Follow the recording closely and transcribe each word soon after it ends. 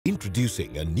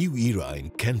Introducing a new era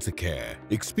in cancer care.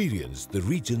 Experience the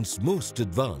region's most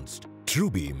advanced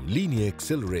TrueBeam Linear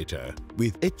Accelerator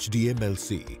with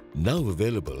HDMLC, now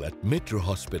available at Metro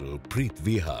Hospital, Preet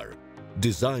Vihar.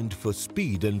 Designed for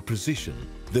speed and precision,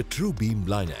 the TrueBeam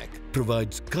Linac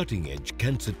provides cutting-edge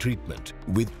cancer treatment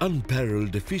with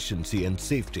unparalleled efficiency and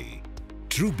safety.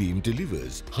 TrueBeam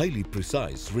delivers highly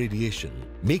precise radiation,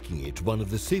 making it one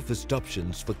of the safest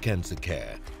options for cancer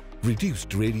care.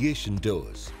 Reduced radiation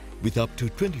dose. With up to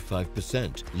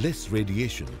 25% less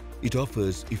radiation, it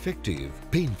offers effective,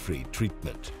 pain-free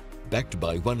treatment. Backed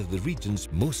by one of the region's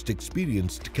most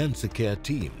experienced cancer care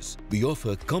teams, we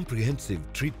offer comprehensive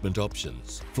treatment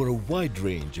options for a wide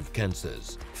range of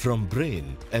cancers, from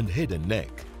brain and head and neck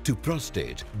to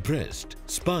prostate, breast,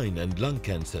 spine and lung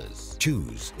cancers.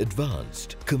 Choose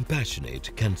advanced, compassionate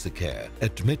cancer care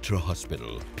at Metro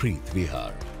Hospital, Preet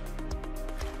Vihar.